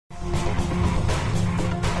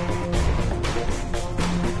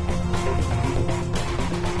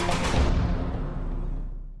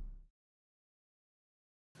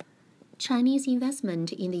Chinese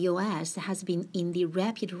investment in the U.S. has been in the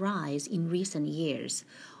rapid rise in recent years.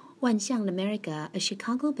 Wanxiang America, a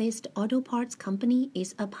Chicago-based auto parts company,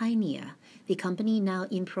 is a pioneer. The company now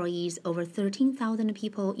employs over 13,000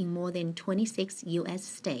 people in more than 26 U.S.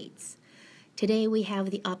 states. Today, we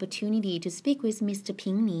have the opportunity to speak with Mr.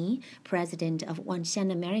 Ping Ni, president of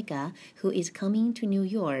Wanxiang America, who is coming to New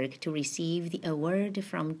York to receive the award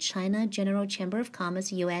from China General Chamber of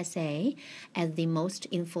Commerce USA as the most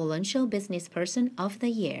influential business person of the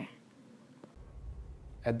year.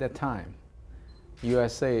 At that time,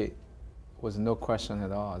 USA was no question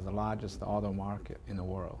at all the largest auto market in the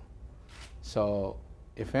world. So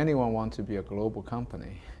if anyone wants to be a global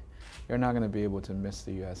company, you're not going to be able to miss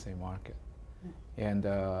the USA market. And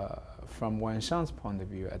from Wanxiang's point of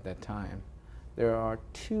view at that time, there are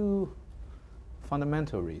two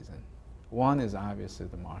fundamental reasons. One is obviously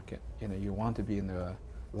the market. You want to be in the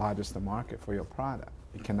largest market for your product.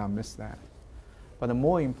 You cannot miss that. But the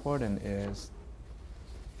more important is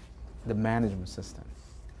the management system.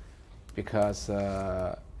 Because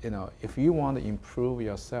if you want to improve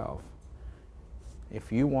yourself,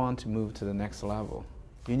 if you want to move to the next level,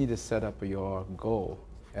 you need to set up your goal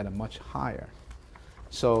at a much higher.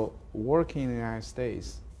 So working in the United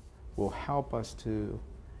States will help us to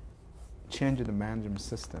change the management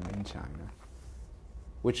system in China,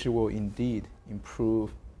 which will indeed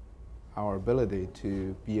improve our ability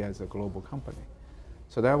to be as a global company.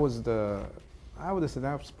 So that was I would say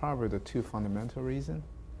that was probably the two fundamental reasons.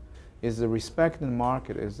 Is the respect in the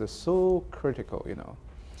market is so critical,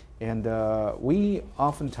 And we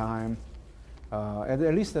oftentimes, at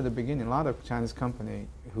least at the beginning, a lot of Chinese companies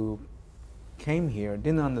who came here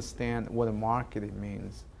didn't understand what a market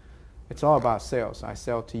means. It's all about sales. I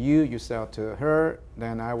sell to you, you sell to her,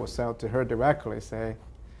 then I will sell to her directly. Say,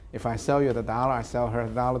 if I sell you the dollar, I sell her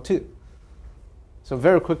the dollar too. So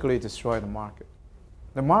very quickly destroy the market.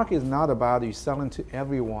 The market is not about you selling to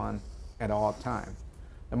everyone at all times.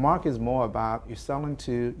 The market is more about you selling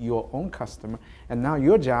to your own customer, and now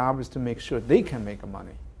your job is to make sure they can make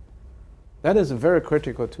money. That is very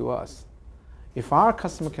critical to us. If our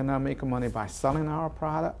customer cannot make money by selling our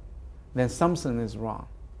product, then something is wrong.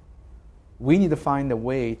 We need to find a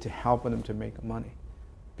way to help them to make money,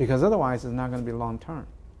 because otherwise it's not going to be long term.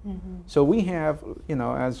 Mm-hmm. So we have,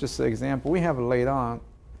 as just an example, we have laid on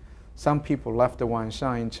some people left the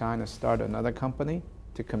Wanxiang in China, started another company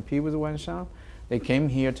to compete with Wanxiang. They came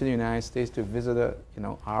here to the United States to visit,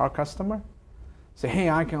 our customer. Say, hey,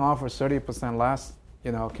 I can offer 30% less.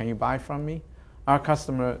 Can you buy from me? Our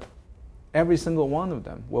customer, every single one of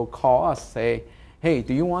them will call us, say, hey,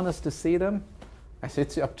 do you want us to see them? I said,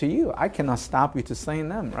 it's up to you. I cannot stop you to seeing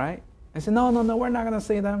them, right? I said, no, we're not going to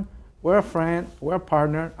see them. We're a friend, we're a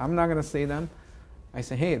partner. I'm not going to see them. I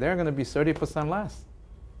said, hey, they're going to be 30% less.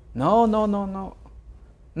 No.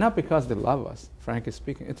 Not because they love us, frankly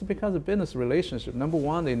speaking. It's because of business relationship. Number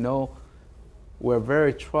one, they know we're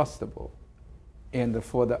very trustable. And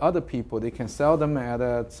for the other people, they can sell them at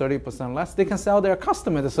 30% less. They can sell their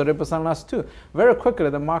customer at 30% less too. Very quickly,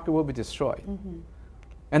 the market will be destroyed. Mm-hmm.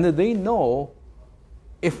 And they know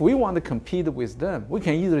if we want to compete with them, we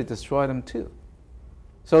can easily destroy them too.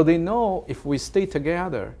 So they know if we stay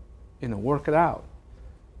together, work it out,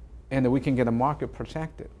 and we can get a market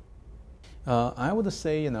protected. I would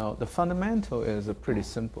say, the fundamental is pretty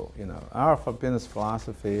simple. Our business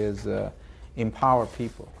philosophy is empower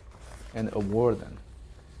people and award them.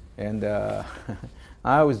 And I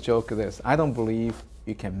always joke this. I don't believe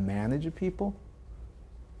you can manage people.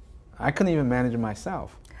 I couldn't even manage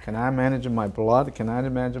myself. Can I manage my blood? Can I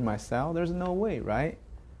manage myself? There's no way, right?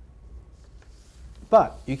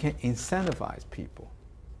 But you can incentivize people.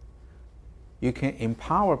 You can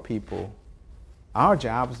empower people. Our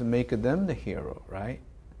job is to make them the hero, right?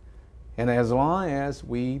 And as long as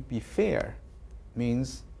we be fair,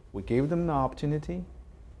 means we give them the opportunity.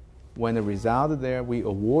 When the result is there, we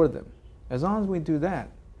award them. As long as we do that,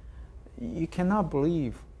 you cannot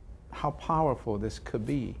believe how powerful this could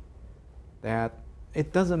be. That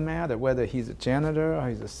it doesn't matter whether he's a janitor or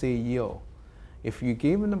he's a CEO. If you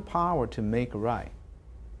give them the power to make right,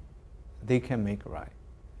 they can make right.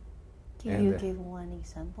 Can you give one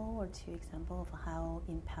example or two examples of how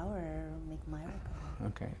empower make miracle?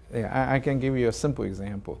 Okay, yeah, I can give you a simple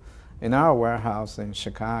example. In our warehouse in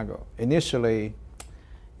Chicago, initially,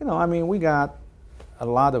 we got a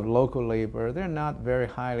lot of local labor. They're not very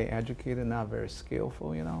highly educated, not very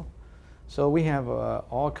skillful, So we have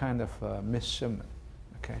all kind of misshipment,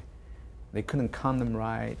 okay? They couldn't count them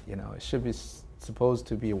right, it should be supposed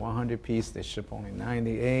to be 100 pieces, they ship only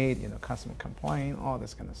 98, customer complaint, all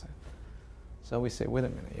this kind of stuff. So we say, wait a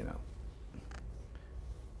minute,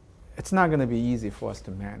 it's not going to be easy for us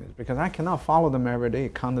to manage because I cannot follow them every day,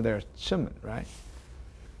 count their shipment, right?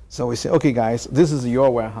 So we say, okay, guys, this is your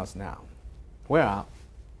warehouse now. We're out.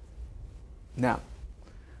 Now,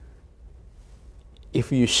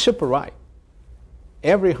 if you ship right,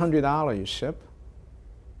 every $100 you ship,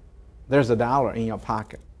 there's $1 in your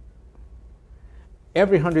pocket.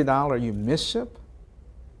 Every $100 you misship,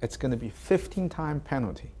 it's going to be 15-time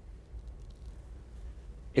penalty.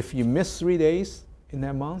 If you miss 3 days in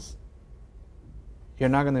that month, you're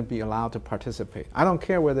not going to be allowed to participate. I don't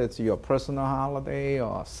care whether it's your personal holiday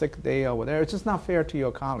or sick day or whatever. It's just not fair to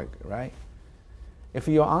your colleague, right? If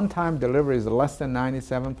your on-time delivery is less than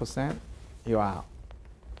 97%, you're out.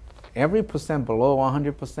 Every percent below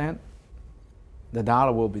 100%, the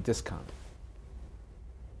dollar will be discounted.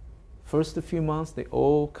 First few months, they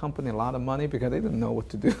owe company a lot of money because they didn't know what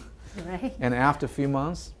to do. Right. And after a few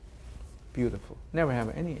months, beautiful. Never have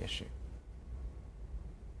any issue.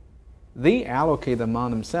 They allocate the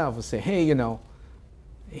amount themselves and say, hey, you know,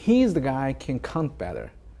 he's the guy can count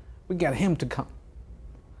better. We get him to count.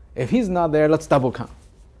 If he's not there, let's double count.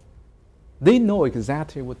 They know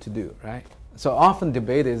exactly what to do, right? So often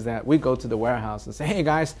debate is that we go to the warehouse and say, hey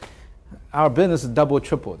guys, our business is double,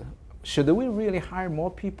 tripled. Should we really hire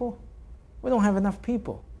more people? We don't have enough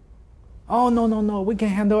people. Oh, no, we can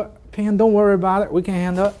handle it. Ping, don't worry about it, we can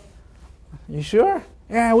handle it. You sure?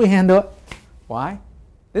 Yeah, we handle it. Why?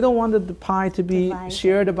 They don't want the pie to be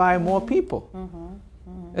shared by more people.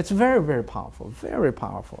 It's very, very powerful, very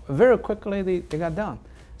powerful. Very quickly they got done.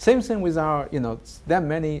 Same thing with our, you know, that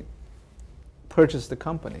many purchased the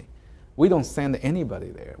company. We don't send anybody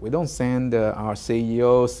there. We don't send our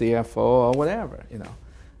CEO, CFO, or whatever, you know.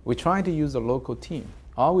 We try to use a local team.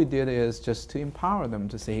 All we did is just to empower them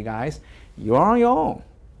to say, hey guys, you're on your own.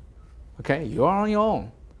 Okay, you're on your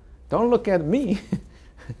own. Don't look at me.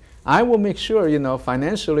 I will make sure, you know,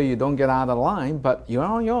 financially you don't get out of line, but you're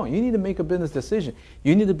on your own. You need to make a business decision.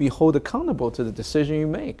 You need to be held accountable to the decision you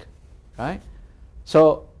make, right?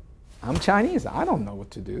 So I'm Chinese. I don't know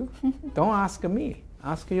what to do. Don't ask me.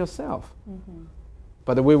 Ask yourself.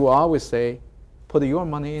 But we will always say, put your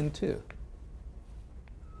money in too.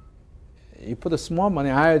 You put a small money.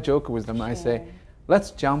 I joke with them. Sure. I say, let's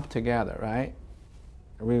jump together, right?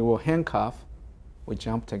 We will handcuff. We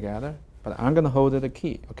jump together. But I'm going to hold the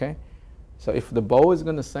key, okay? So if the boat is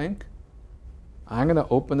going to sink, I'm going to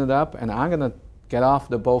open it up and I'm going to get off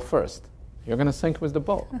the boat first. You're going to sink with the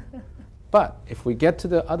boat. But if we get to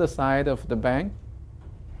the other side of the bank,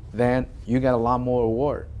 then you get a lot more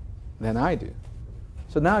reward than I do.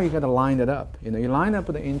 So now you got to line it up. You know, you line up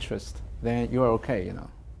with the interest, then you're okay, you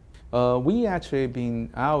know. We actually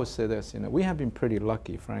been, I always say this, you know, we have been pretty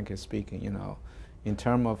lucky, frankly speaking, you know, in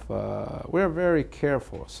terms of, we're very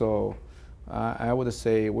careful. So I would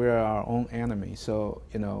say we're our own enemy. So,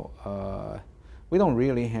 you know, we don't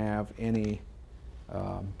really have any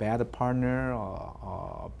bad partner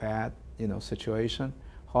or bad, you know, situation.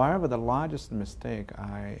 However, the largest mistake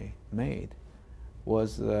I made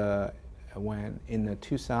was when in the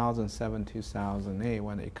 2007, 2008,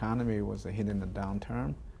 when the economy was hitting a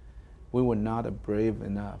downturn, we were not brave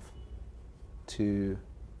enough to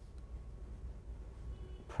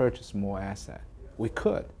purchase more asset. We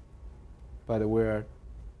could, but we're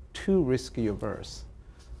too risky averse.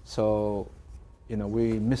 So, you know,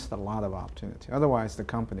 we missed a lot of opportunity. Otherwise, the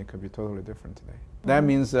company could be totally different today. That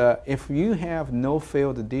means if you have no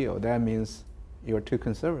failed deal, that means you're too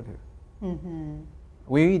conservative.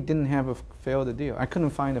 We didn't have a failed deal. I couldn't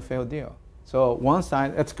find a failed deal. So one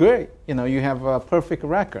side, that's great. You know, you have a perfect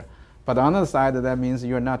record. But on the other side, that means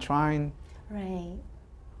you're not trying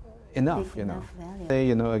enough, you know.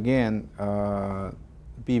 You know, again,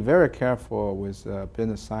 be very careful with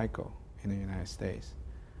business cycle in the United States.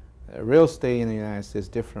 Real estate in the United States is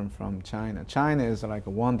different from China. China is like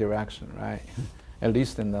one direction, right? At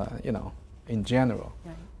least in the, you know, in general,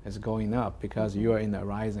 it's going up because you are in a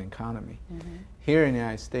rising economy. Here in the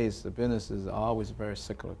United States, the business is always very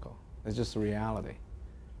cyclical. It's just a reality.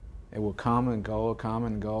 It will come and go, come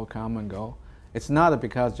and go, come and go. It's not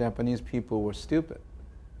because Japanese people were stupid.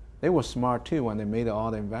 They were smart too when they made all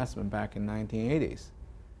the investment back in 1980s.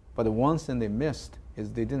 But the one thing they missed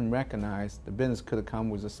is they didn't recognize the business could have come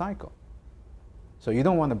with a cycle. So you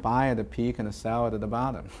don't want to buy at the peak and sell it at the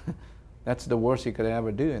bottom. That's the worst you could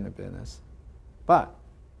ever do in a business. But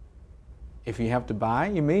if you have to buy,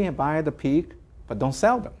 you may buy at the peak, but don't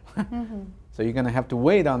sell them. So you're going to have to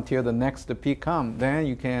wait until the next peak comes. Then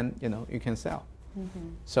you can, you know, you can sell.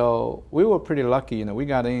 So we were pretty lucky. You know, we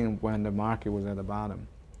got in when the market was at the bottom.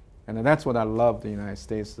 And that's what I love the United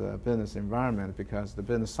States business environment, because the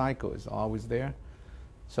business cycle is always there.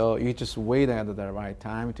 So you just wait at the right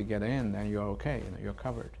time to get in, and you're okay. You're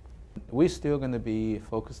covered. We're still going to be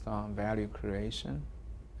focused on value creation.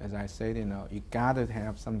 As I said, you got to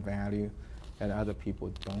have some value that other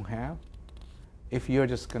people don't have. If you're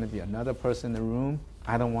just going to be another person in the room,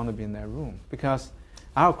 I don't want to be in that room. Because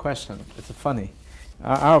our question, it's funny,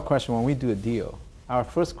 our question when we do a deal, our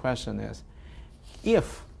first question is,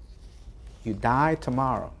 if you die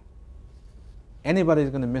tomorrow,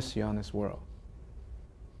 anybody's going to miss you on this world?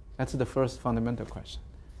 That's the first fundamental question.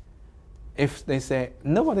 If they say,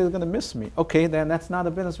 nobody's going to miss me, okay, then that's not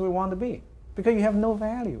the business we want to be, because you have no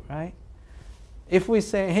value, right? If we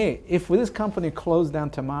say, hey, if this company closed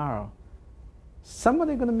down tomorrow,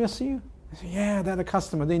 somebody's going to miss you? I say, yeah, they're the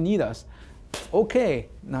customer, they need us. Okay,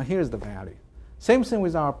 now here's the value. Same thing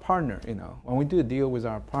with our partner, when we do a deal with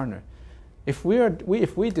our partner. If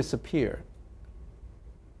we disappear,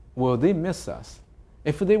 will they miss us?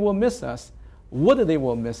 If they will miss us, what they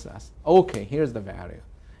will miss us? Okay, here's the value.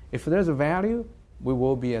 If there's a value, we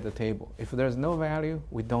will be at the table. If there's no value,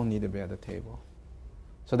 we don't need to be at the table.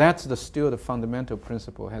 So that's still the fundamental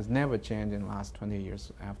principle. It has never changed in the last 20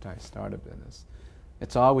 years after I started business.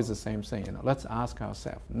 It's always the same thing. Let's ask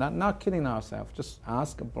ourselves, not kidding ourselves, just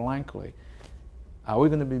ask blankly, are we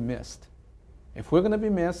going to be missed? If we're going to be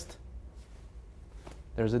missed,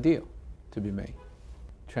 there's a deal to be made.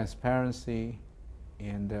 Transparency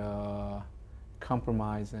and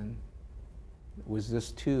compromising. With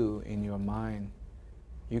this two in your mind,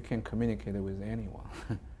 you can communicate it with anyone.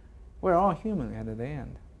 We're all human at the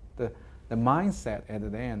end. The mindset at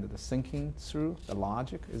the end, the thinking through, the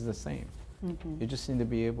logic is the same. You just need to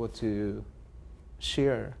be able to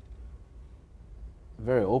share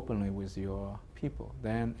very openly with your people.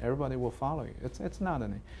 Then everybody will follow you. It's not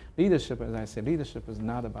any leadership, as I said, leadership is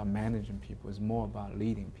not about managing people, it's more about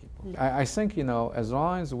leading people. I think, as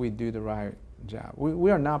long as we do the right job,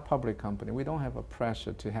 we are not a public company. We don't have a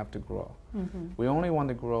pressure to have to grow. We only want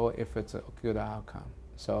to grow if it's a good outcome.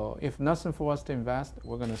 So if nothing for us to invest,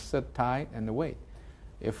 we're going to sit tight and wait.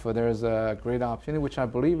 If there's a great opportunity, which I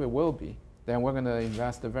believe it will be, then we're going to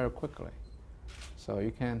invest it very quickly.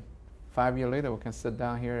 So 5 years later, we can sit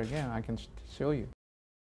down here again. I can show you.